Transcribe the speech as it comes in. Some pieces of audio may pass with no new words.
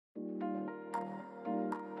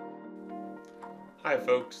Hi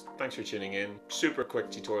folks, thanks for tuning in. Super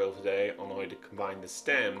quick tutorial today on how to combine the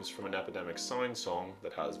stems from an Epidemic sound song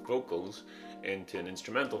that has vocals into an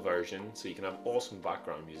instrumental version so you can have awesome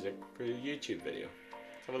background music for your YouTube video.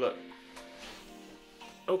 Let's have a look.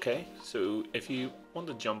 Okay, so if you want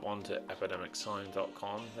to jump onto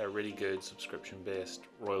epidemicsound.com, they're a really good subscription-based,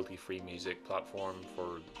 royalty-free music platform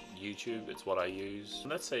for YouTube. It's what I use.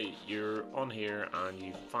 Let's say you're on here and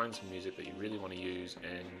you find some music that you really want to use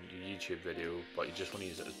in your YouTube video, but you just want to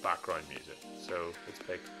use it as background music. So let's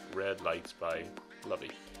pick Red Lights by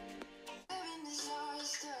Lovey.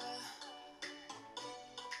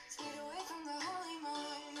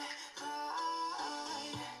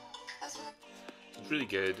 It's really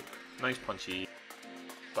good, nice punchy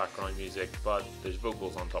background music, but there's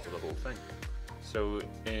vocals on top of the whole thing. So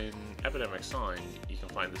in Epidemic Sound you can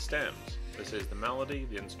find the stems. This is the melody,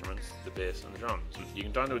 the instruments, the bass and the drums. You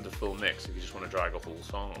can download the full mix if you just want to drag a whole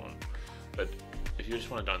song on, but if you just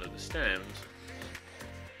want to download the stems,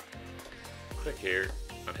 click here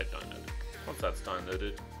and hit download. Once that's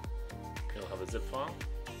downloaded, you'll have a zip file,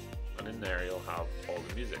 and in there you'll have all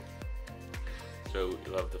the music. So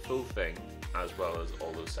you'll have the full thing as well as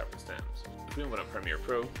all those separate stems. If we open up Premiere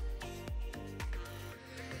Pro,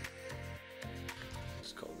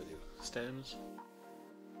 just call the video stems.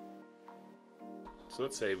 So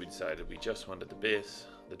let's say we decided we just wanted the bass,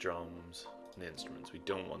 the drums, and the instruments. We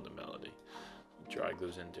don't want the melody. We'll drag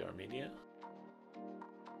those into our media.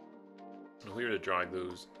 And if we were to drag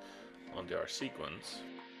those onto our sequence,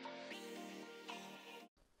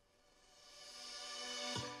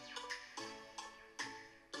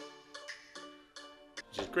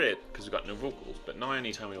 which is great because we've got no vocals, but now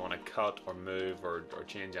anytime we want to cut or move or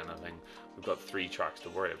change anything, we've got 3 tracks to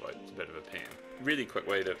worry about. It's a bit of a pain. Really quick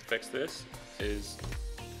way to fix this is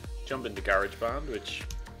jump into GarageBand, which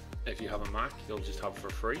if you have a Mac you'll just have for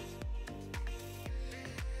free.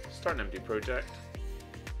 Start an empty project,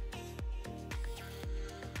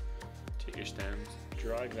 take your stems,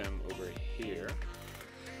 drag them over here,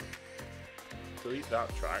 delete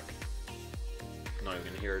that track. Now you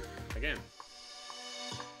can hear it again.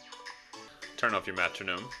 Turn off your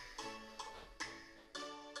metronome.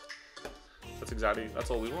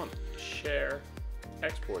 That's all we want. Share,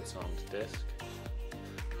 export song to disk.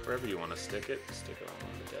 Wherever you want to stick it on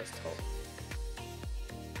the desktop.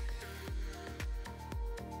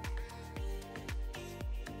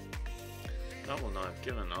 That will now have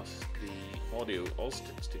given us the audio all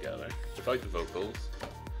stitched together without the vocals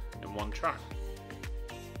in one track,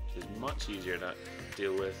 which is much easier to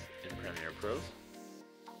deal with in Premiere Pro.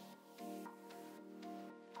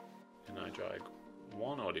 And I drag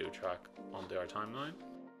one audio track onto our timeline,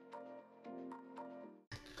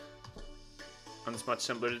 and it's much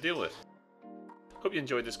simpler to deal with. Hope you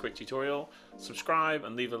enjoyed this quick tutorial. Subscribe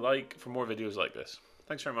and leave a like for more videos like this.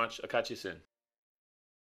 Thanks very much. I'll catch you soon.